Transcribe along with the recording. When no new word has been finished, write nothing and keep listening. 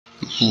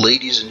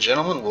Ladies and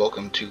gentlemen,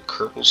 welcome to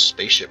Kerbal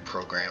Spaceship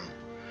program.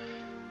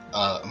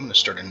 I'm going to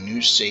start a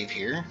new save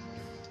here.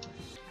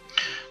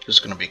 This is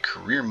going to be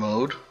career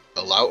mode.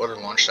 Allow other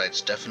launch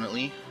sites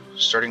definitely.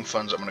 Starting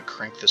funds, I'm going to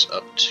crank this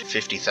up to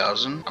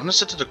 50,000. I'm going to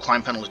set the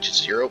decline penalty to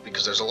 0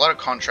 because there's a lot of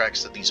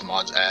contracts that these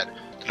mods add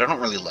that I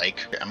don't really like.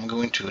 I'm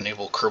going to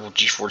enable Kerbal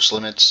G-force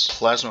limits,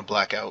 plasma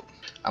blackout.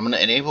 I'm going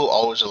to enable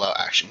always allow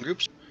action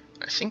groups.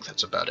 I think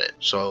that's about it.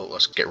 So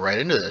let's get right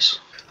into this.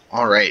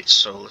 Alright,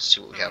 so let's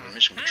see what we have in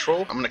mission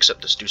control. I'm going to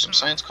accept this do some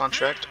science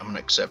contract. I'm going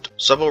to accept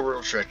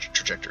suborbital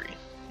trajectory.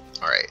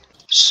 Alright,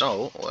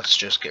 so let's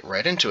just get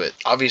right into it.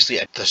 Obviously,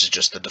 this is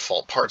just the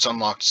default parts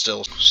unlocked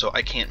still, so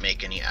I can't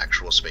make any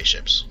actual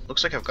spaceships.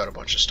 Looks like I've got a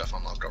bunch of stuff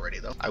unlocked already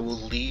though. I will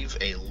leave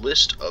a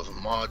list of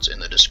mods in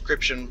the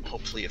description,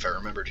 hopefully if I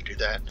remember to do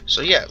that.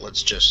 So yeah,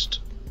 let's just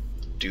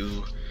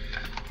do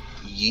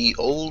ye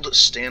old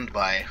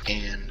standby,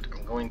 and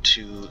I'm going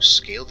to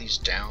scale these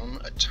down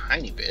a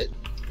tiny bit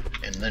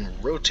and then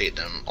rotate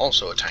them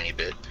also a tiny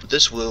bit.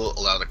 This will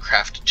allow the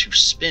craft to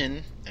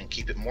spin and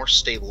keep it more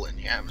stable in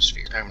the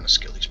atmosphere. I'm going to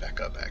scale these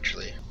back up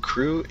actually.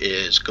 Crew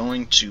is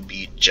going to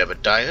be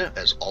Jebediah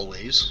as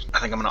always. I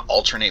think I'm going to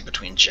alternate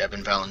between Jeb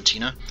and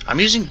Valentina. I'm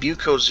using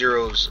Buco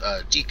Zero's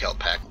decal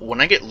pack. When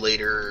I get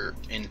later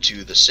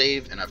into the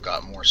save and I've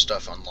got more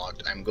stuff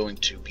unlocked, I'm going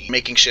to be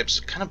making ships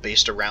kind of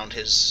based around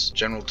his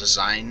general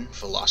design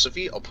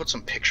philosophy. I'll put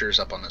some pictures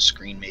up on the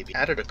screen maybe.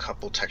 Added a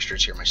couple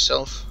textures here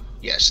myself.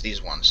 Yes,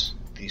 these ones.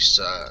 These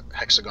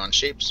hexagon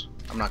shapes.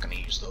 I'm not going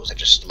to use those. I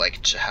just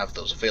like to have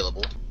those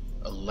available.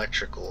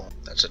 Electrical.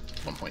 That's at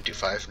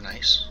 1.25.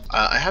 Nice.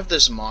 I have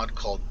this mod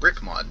called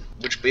Brick Mod,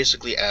 which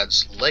basically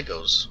adds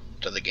Legos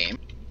to the game.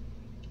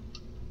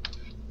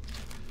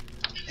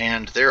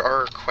 And there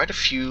are quite a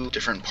few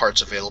different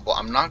parts available.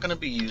 I'm not going to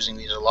be using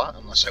these a lot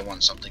unless I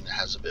want something that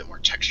has a bit more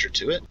texture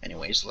to it.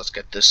 Anyways, let's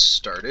get this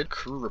started.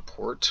 Crew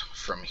report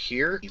from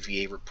here.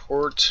 EVA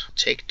report.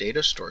 Take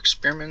data, store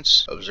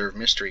experiments, observe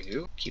mystery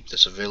goo. Keep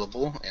this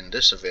available and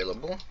this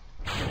available.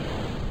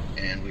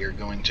 And we are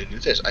going to do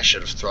this. I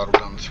should have throttled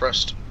down the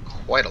thrust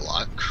quite a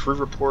lot. Crew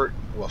report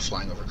while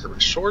flying over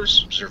Kerbin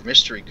shores. Observe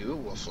mystery goo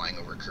while flying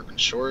over Kerbin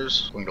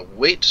shores. I'm going to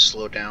wait to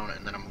slow down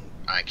and then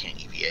I can't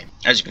EVA.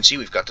 As you can see,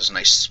 we've got this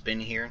nice spin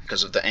here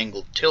because of the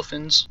angled tail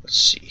fins. Let's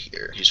see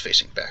here. He's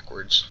facing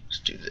backwards. Let's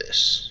do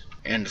this.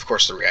 And of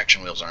course the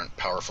reaction wheels aren't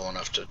powerful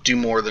enough to do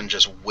more than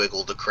just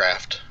wiggle the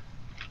craft.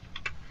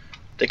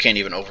 They can't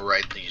even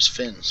override these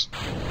fins.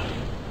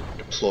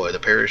 Deploy the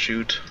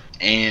parachute.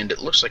 And it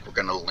looks like we're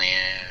going to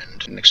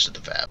land next to the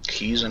VAP.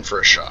 Keys in for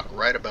a shot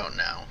right about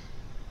now.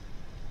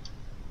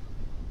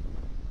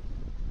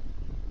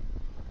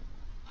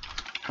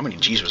 How many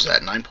G's was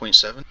that?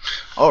 9.7?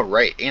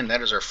 Alright, and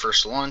that is our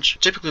first launch.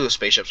 Typically with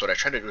spaceships, what I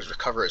try to do is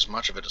recover as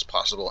much of it as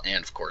possible,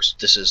 and of course,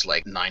 this is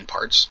like 9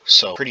 parts,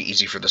 so pretty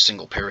easy for the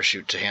single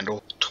parachute to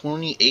handle.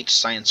 28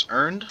 science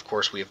earned. Of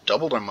course, we have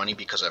doubled our money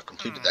because I've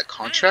completed that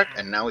contract,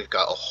 and now we've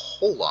got a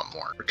whole lot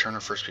more. Return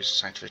our first piece of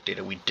scientific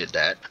data, we did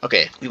that.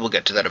 Okay, we will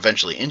get to that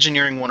eventually.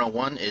 Engineering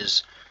 101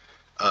 is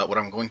what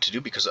I'm going to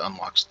do because it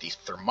unlocks the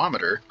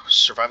thermometer.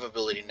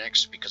 Survivability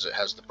next because it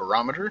has the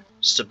barometer.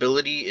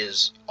 Stability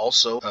is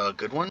also a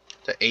good one.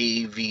 The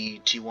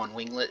AVT1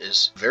 winglet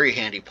is a very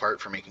handy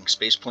part for making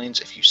space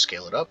planes if you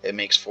scale it up. It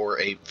makes for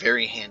a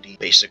very handy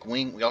basic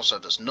wing. We also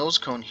have this nose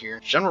cone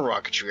here. General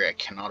rocketry I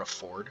cannot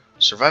afford.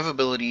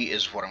 Survivability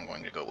is what I'm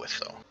going to go with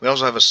though. We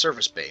also have a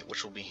service bay,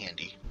 which will be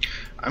handy.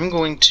 I'm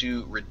going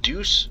to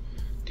reduce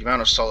the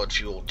amount of solid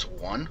fuel to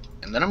 1,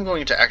 and then I'm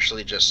going to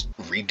actually just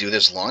redo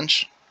this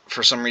launch.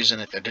 For some reason,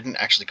 I didn't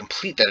actually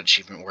complete that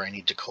achievement where I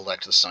need to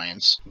collect the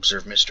science.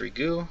 Observe mystery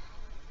goo.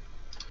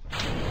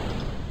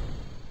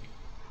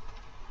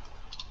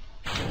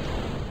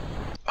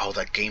 Oh,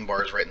 that game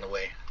bar is right in the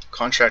way.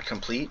 Contract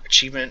complete.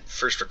 Achievement,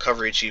 first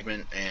recovery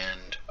achievement,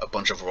 and a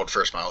bunch of world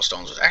first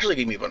milestones, which actually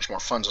gave me a bunch more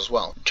funds as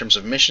well. In terms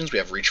of missions, we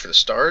have reach for the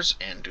stars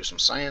and do some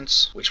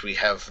science, which we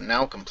have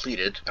now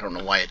completed. I don't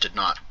know why it did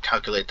not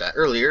calculate that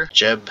earlier.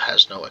 Jeb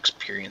has no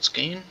experience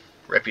gain.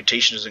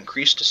 Reputation is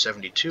increased to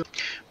 72.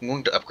 I'm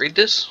going to upgrade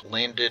this.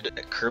 Landed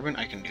at Kerbin,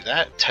 I can do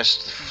that.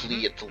 Test the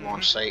fleet at the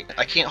launch site.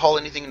 I can't haul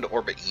anything into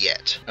orbit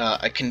yet.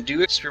 I can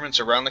do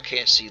experiments around the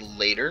KSC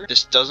later.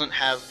 This doesn't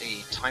have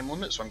a time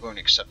limit, so I'm going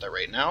to accept that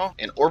right now.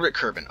 And orbit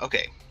Kerbin.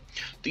 Okay.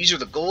 These are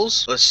the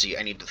goals. Let's see.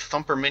 I need the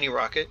Thumper mini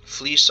rocket,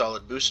 Flea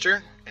solid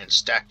booster, and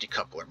stack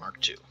decoupler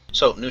Mark II.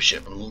 So, new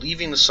ship. I'm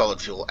leaving the solid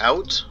fuel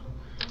out.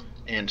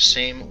 And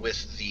same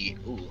with the...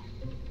 Ooh.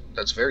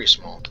 That's very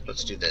small.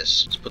 Let's do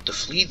this. Let's put the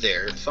Flea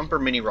there, Thumper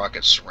mini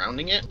rocket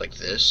surrounding it, like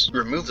this.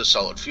 Remove the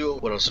solid fuel.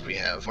 What else do we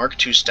have?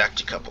 Mark II stack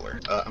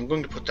decoupler. I'm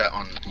going to put that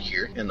on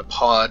here, in the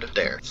pod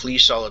there. Flea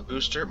solid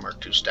booster,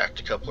 Mark II stack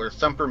decoupler,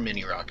 Thumper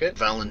mini rocket,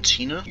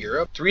 Valentina,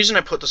 Europe. The reason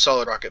I put the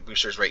solid rocket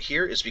boosters right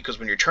here is because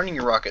when you're turning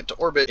your rocket to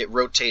orbit, it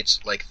rotates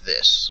like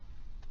this.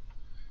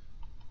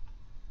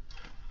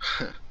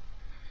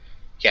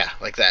 Yeah,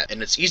 like that.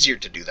 And it's easier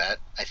to do that,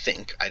 I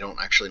think. I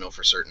don't actually know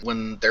for certain.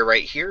 When they're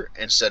right here,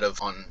 instead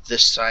of on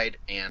this side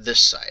and this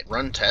side.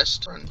 Run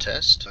test. Run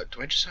test.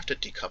 Do I just have to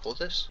decouple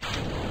this?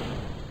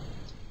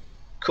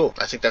 Cool,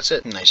 I think that's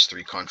it. Nice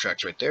 3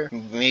 contracts right there.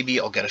 Maybe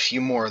I'll get a few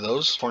more of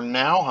those. For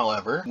now,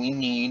 however, we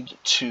need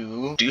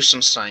to do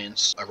some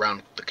science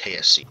around the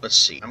KSC. Let's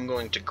see, I'm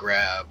going to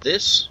grab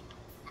this.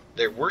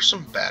 There were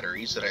some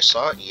batteries that I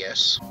saw at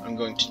ES. I'm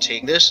going to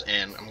take this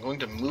and I'm going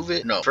to move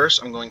it. No,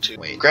 first I'm going to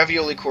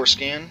Gravioli core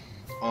scan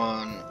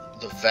on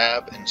the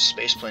VAB and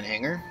spaceplane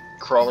hangar.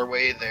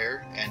 Crawlerway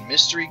there, and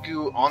mystery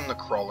goo on the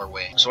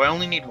crawlerway. So I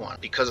only need one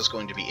because it's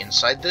going to be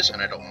inside this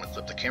and I don't want to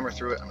flip the camera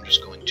through it. I'm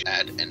just going to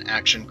add an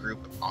action group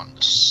on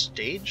the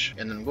stage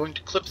and then I'm going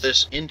to clip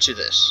this into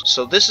this.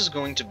 So this is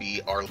going to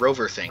be our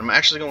rover thing. I'm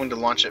actually going to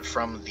launch it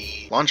from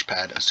the launch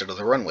pad instead of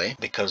the runway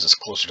because it's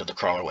closer to the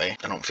crawlerway.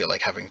 I don't feel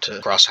like having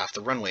to cross half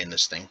the runway in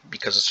this thing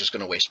because it's just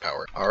going to waste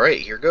power. Alright,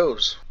 here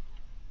goes.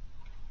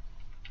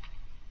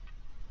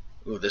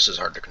 Ooh, this is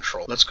hard to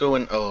control. Let's go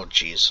and, oh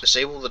geez,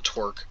 disable the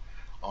torque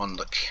on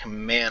the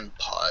command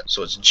pod,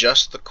 so it's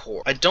just the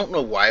core. I don't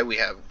know why we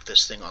have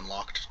this thing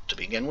unlocked to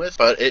begin with,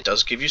 but it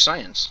does give you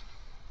science.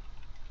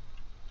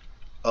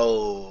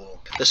 Oh,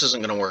 this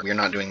isn't going to work. We're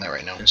not doing that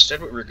right now.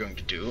 Instead, what we're going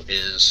to do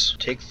is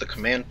take the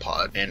command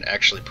pod and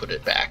actually put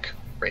it back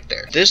right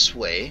there. This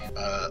way,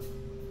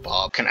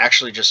 Bob can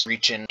actually just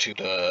reach into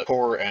the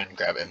core and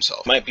grab it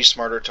himself. Might be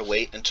smarter to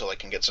wait until I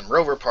can get some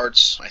rover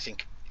parts. I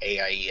think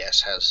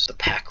AIES has the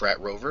pack rat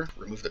rover.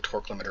 Remove the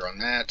torque limiter on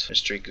that.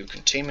 Mystery goo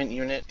containment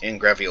unit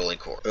and Gravioli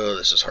core. Oh,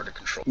 this is hard to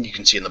control. You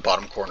can see in the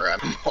bottom corner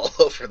I'm all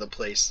over the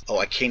place. Oh,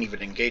 I can't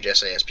even engage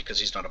SAS because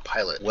he's not a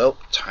pilot. Well,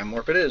 time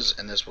warp it is,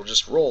 and this will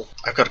just roll.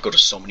 I've got to go to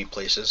so many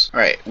places.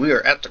 Alright, we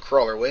are at the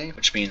crawlerway,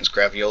 which means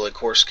Gravioli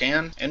core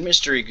scan and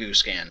mystery goo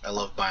scan. I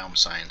love biome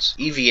science.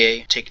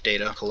 EVA, take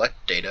data,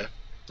 collect data,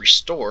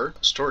 restore,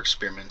 store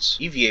experiments,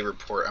 EVA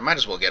report. I might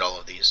as well get all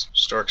of these.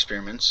 Store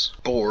experiments,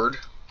 board,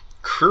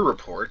 crew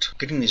report.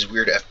 Getting these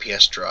weird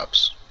FPS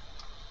drops.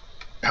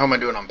 How am I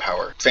doing on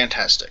power?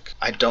 Fantastic.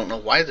 I don't know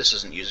why this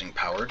isn't using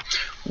power.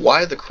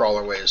 Why the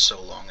crawlerway is so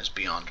long is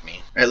beyond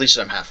me. At least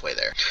I'm halfway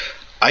there.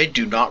 I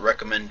do not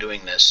recommend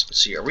doing this.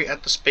 Let's see, are we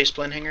at the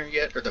spaceplane hangar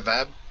yet? Or the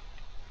VAB?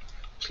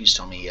 Please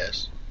tell me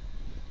yes.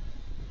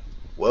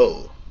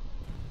 Whoa.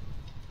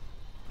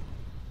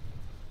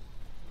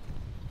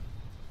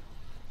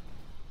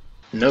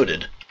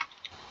 Noted.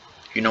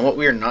 You know what?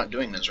 We are not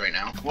doing this right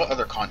now. What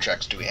other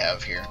contracts do we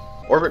have here?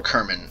 Orbit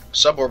Kerman,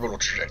 suborbital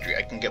trajectory.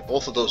 I can get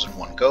both of those in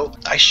one go.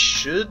 I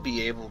should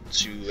be able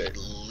to at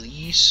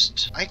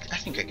least... I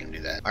think I can do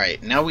that.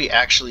 Alright, now we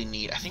actually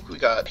need... I think we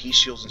got heat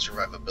shields and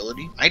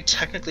survivability. I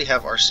technically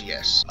have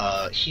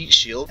RCS. Heat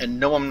shield. And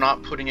no, I'm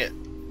not putting it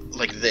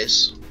like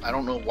this. I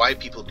don't know why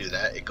people do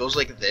that. It goes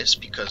like this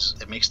because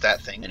it makes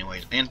that thing.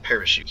 Anyways, and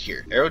parachute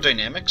here.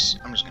 Aerodynamics,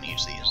 I'm just going to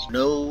use these.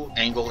 No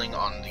angling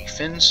on the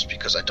fins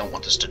because I don't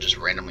want this to just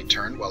randomly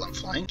turn while I'm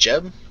flying.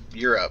 Jeb,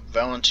 you're up.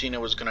 Valentina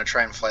was going to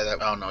try and fly that.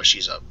 Oh no,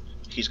 she's up.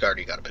 He's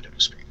already got a bit of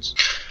experience.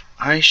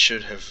 I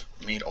should have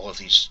made all of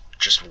these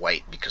just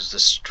white because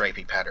this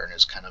stripy pattern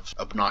is kind of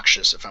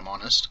obnoxious if I'm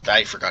honest.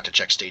 I forgot to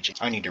check staging.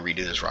 I need to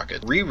redo this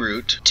rocket.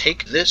 Reroute,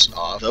 take this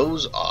off,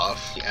 those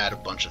off, add a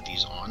bunch of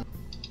these on.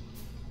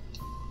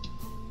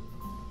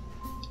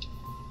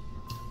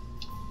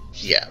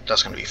 Yeah,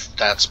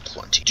 that's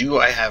plenty. Do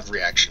I have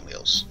reaction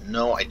wheels?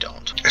 No, I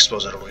don't. I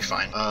suppose that'll be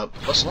fine.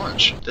 Plus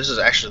launch. This is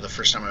actually the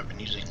first time I've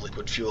been using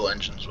liquid fuel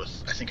engines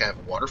with, I think I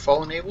have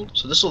waterfall enabled,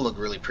 so this will look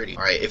really pretty.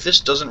 Alright, if this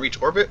doesn't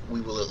reach orbit, we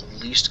will at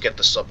least get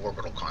the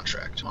suborbital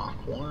contract. Mach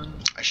 1.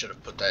 I should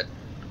have put that,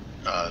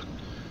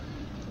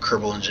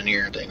 Kerbal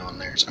engineer thing on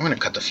there. So I'm gonna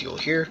cut the fuel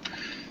here.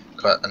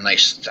 Got a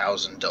nice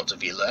 1000 delta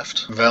V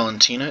left.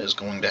 Valentina is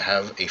going to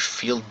have a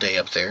field day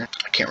up there.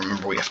 I can't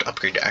remember what you have to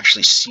upgrade to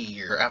actually see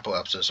your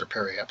apoapsis or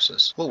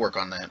periapsis. We'll work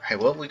on that. Hey,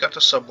 well, we got the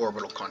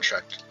suborbital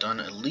contract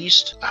done at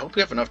least. I hope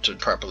we have enough to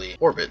properly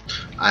orbit.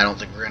 I don't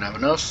think we're going to have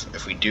enough.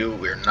 If we do,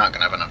 we're not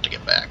going to have enough to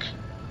get back.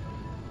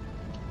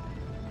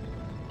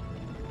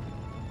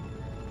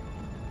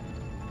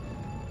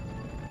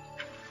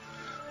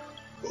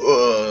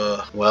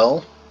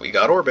 Well, we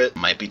got orbit.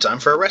 Might be time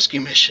for a rescue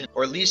mission.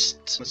 Or at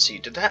least, let's see,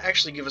 did that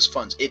actually give us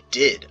funds? It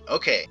did.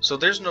 Okay, so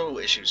there's no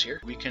issues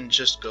here. We can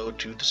just go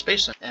to the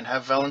space center and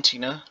have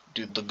Valentina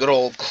do the good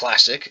old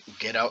classic,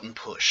 get out and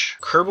push.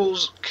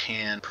 Kerbals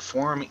can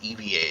perform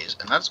EVAs,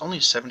 and that's only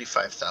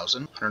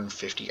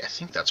 75,150. I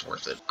think that's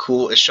worth it.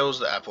 Cool, it shows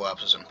the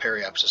apoapsis and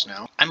periapsis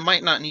now. I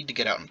might not need to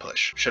get out and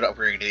push. Should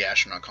upgrade to the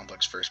astronaut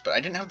complex first, but I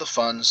didn't have the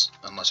funds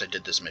unless I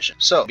did this mission.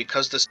 So,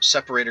 because this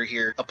separator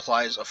here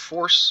applies a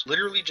force,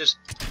 literally just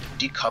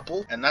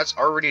decouple, and that's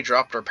already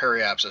dropped our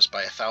periapsis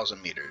by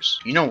 1,000 meters.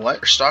 You know what?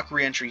 Our stock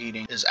re-entry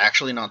heating is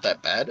actually not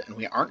that bad, and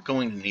we aren't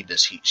going to need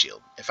this heat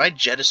shield. If I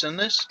jettison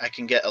this, I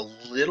can get a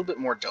little bit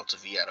more delta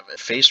V out of it.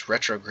 Face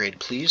retrograde,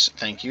 please.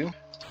 Thank you.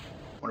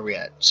 What are we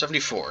at?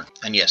 74.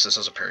 And yes, this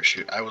is a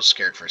parachute. I was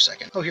scared for a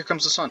second. Oh, here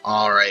comes the sun.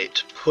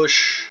 Alright,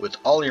 push with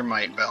all your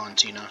might,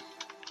 Valentina.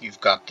 You've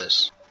got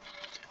this.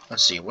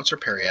 Let's see, what's our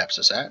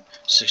periapsis at?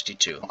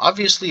 62.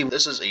 Obviously,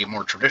 this is a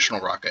more traditional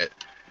rocket,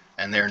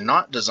 and they're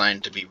not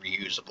designed to be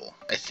reusable.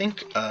 I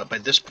think by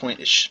this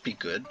point it should be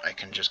good. I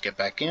can just get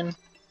back in.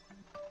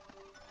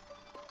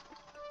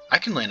 I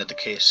can land at the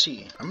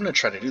KSC. I'm gonna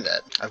try to do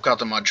that. I've got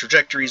the mod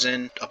trajectories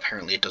in.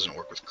 Apparently it doesn't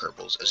work with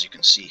Kerbals, as you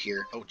can see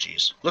here. Oh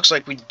geez. Looks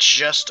like we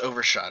just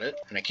overshot it,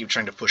 and I keep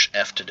trying to push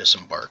F to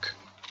disembark,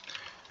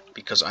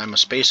 because I'm a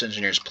space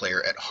engineers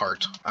player at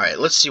heart. Alright,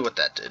 let's see what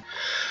that did.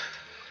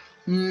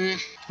 A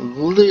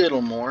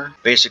little more.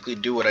 Basically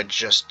do what I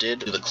just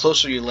did. The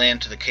closer you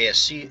land to the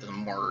KSC, the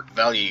more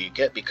value you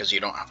get, because you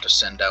don't have to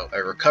send out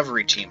a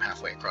recovery team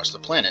halfway across the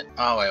planet.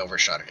 Oh, I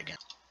overshot it again.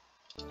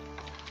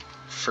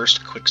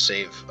 First quick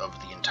save of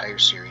the entire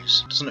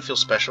series. Doesn't it feel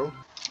special?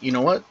 You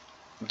know what?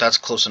 That's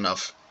close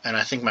enough. And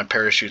I think my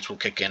parachutes will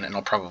kick in and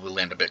I'll probably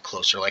land a bit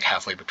closer, like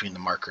halfway between the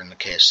marker and the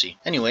KSC.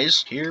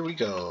 Anyways, here we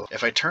go.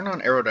 If I turn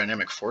on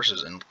aerodynamic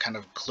forces and kind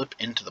of clip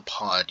into the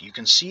pod, you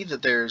can see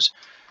that there's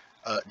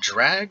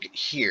drag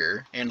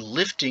here and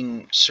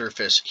lifting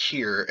surface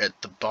here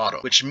at the bottom,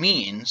 which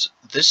means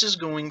this is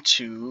going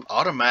to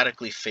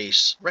automatically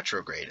face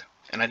retrograde.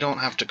 And I don't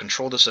have to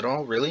control this at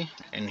all, really.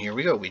 And here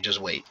we go, we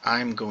just wait.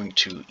 I'm going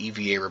to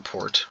EVA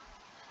report.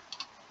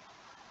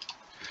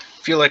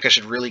 Feel like I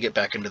should really get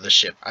back into the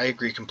ship. I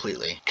agree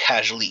completely.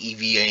 Casually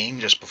EVAing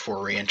just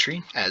before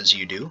re-entry, as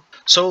you do.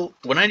 So,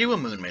 when I do a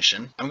moon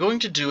mission, I'm going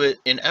to do it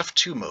in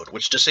F2 mode,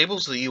 which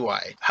disables the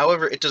UI.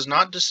 However, it does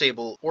not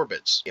disable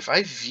orbits. If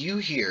I view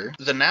here,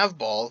 the nav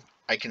ball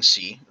I can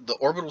see, the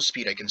orbital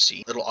speed I can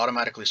see, it'll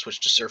automatically switch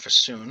to surface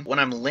soon. When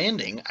I'm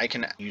landing, I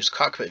can use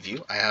cockpit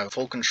view. I have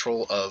full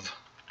control of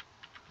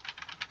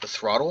the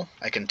throttle.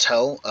 I can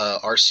tell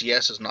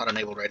RCS is not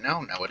enabled right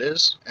now. Now it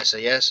is.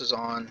 SAS is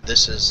on.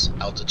 This is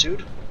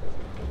altitude.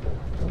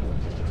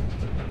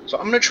 So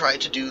I'm going to try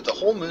to do the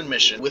whole moon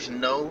mission with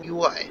no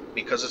UI,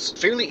 because it's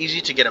fairly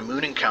easy to get a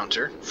moon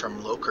encounter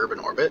from low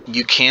Kerbal orbit.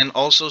 You can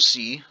also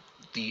see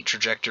the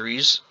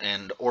trajectories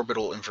and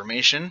orbital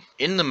information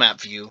in the map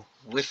view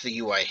with the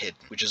UI hidden,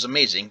 which is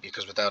amazing,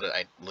 because without it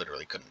I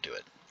literally couldn't do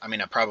it. I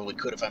mean, I probably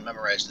could if I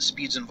memorized the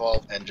speeds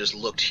involved and just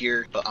looked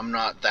here, but I'm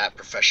not that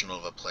professional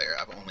of a player.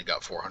 I've only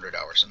got 400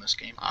 hours in this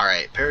game.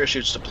 Alright,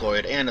 parachutes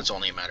deployed, and it's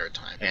only a matter of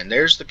time. And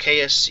there's the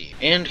KSC.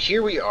 And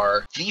here we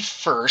are, the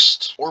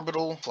first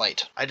orbital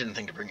flight. I didn't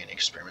think to bring any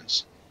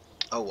experiments.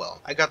 Oh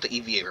well, I got the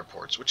EVA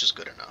reports, which is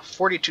good enough.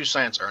 42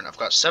 science are enough,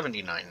 got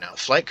 79 now.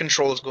 Flight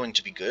control is going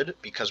to be good,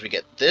 because we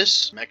get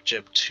this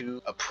MechJib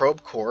 2, a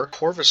probe core,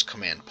 corvus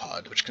command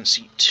pod, which can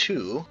seat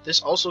 2.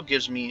 This also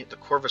gives me the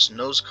corvus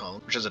nose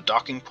cone, which is a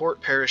docking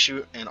port,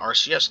 parachute, and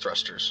RCS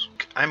thrusters.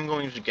 I'm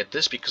going to get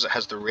this because it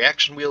has the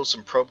reaction wheels,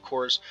 some probe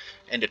cores,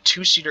 and a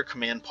 2-seater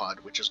command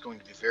pod, which is going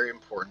to be very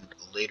important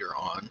later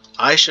on.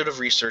 I should have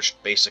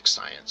researched basic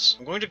science.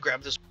 I'm going to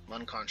grab this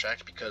one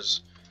contract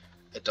because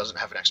it doesn't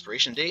have an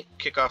expiration date.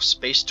 Kick off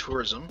space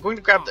tourism. I'm going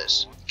to grab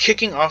this.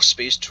 Kicking off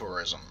space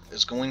tourism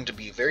is going to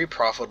be very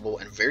profitable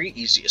and very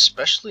easy,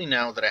 especially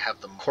now that I have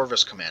the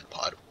Corvus command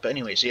pod. But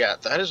anyways, yeah,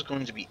 that is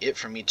going to be it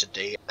for me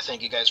today.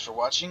 Thank you guys for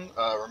watching.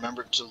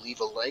 Remember to leave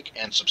a like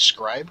and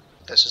subscribe.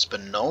 This has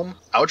been Gnome.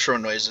 Outro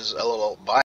noises, LOL, bye.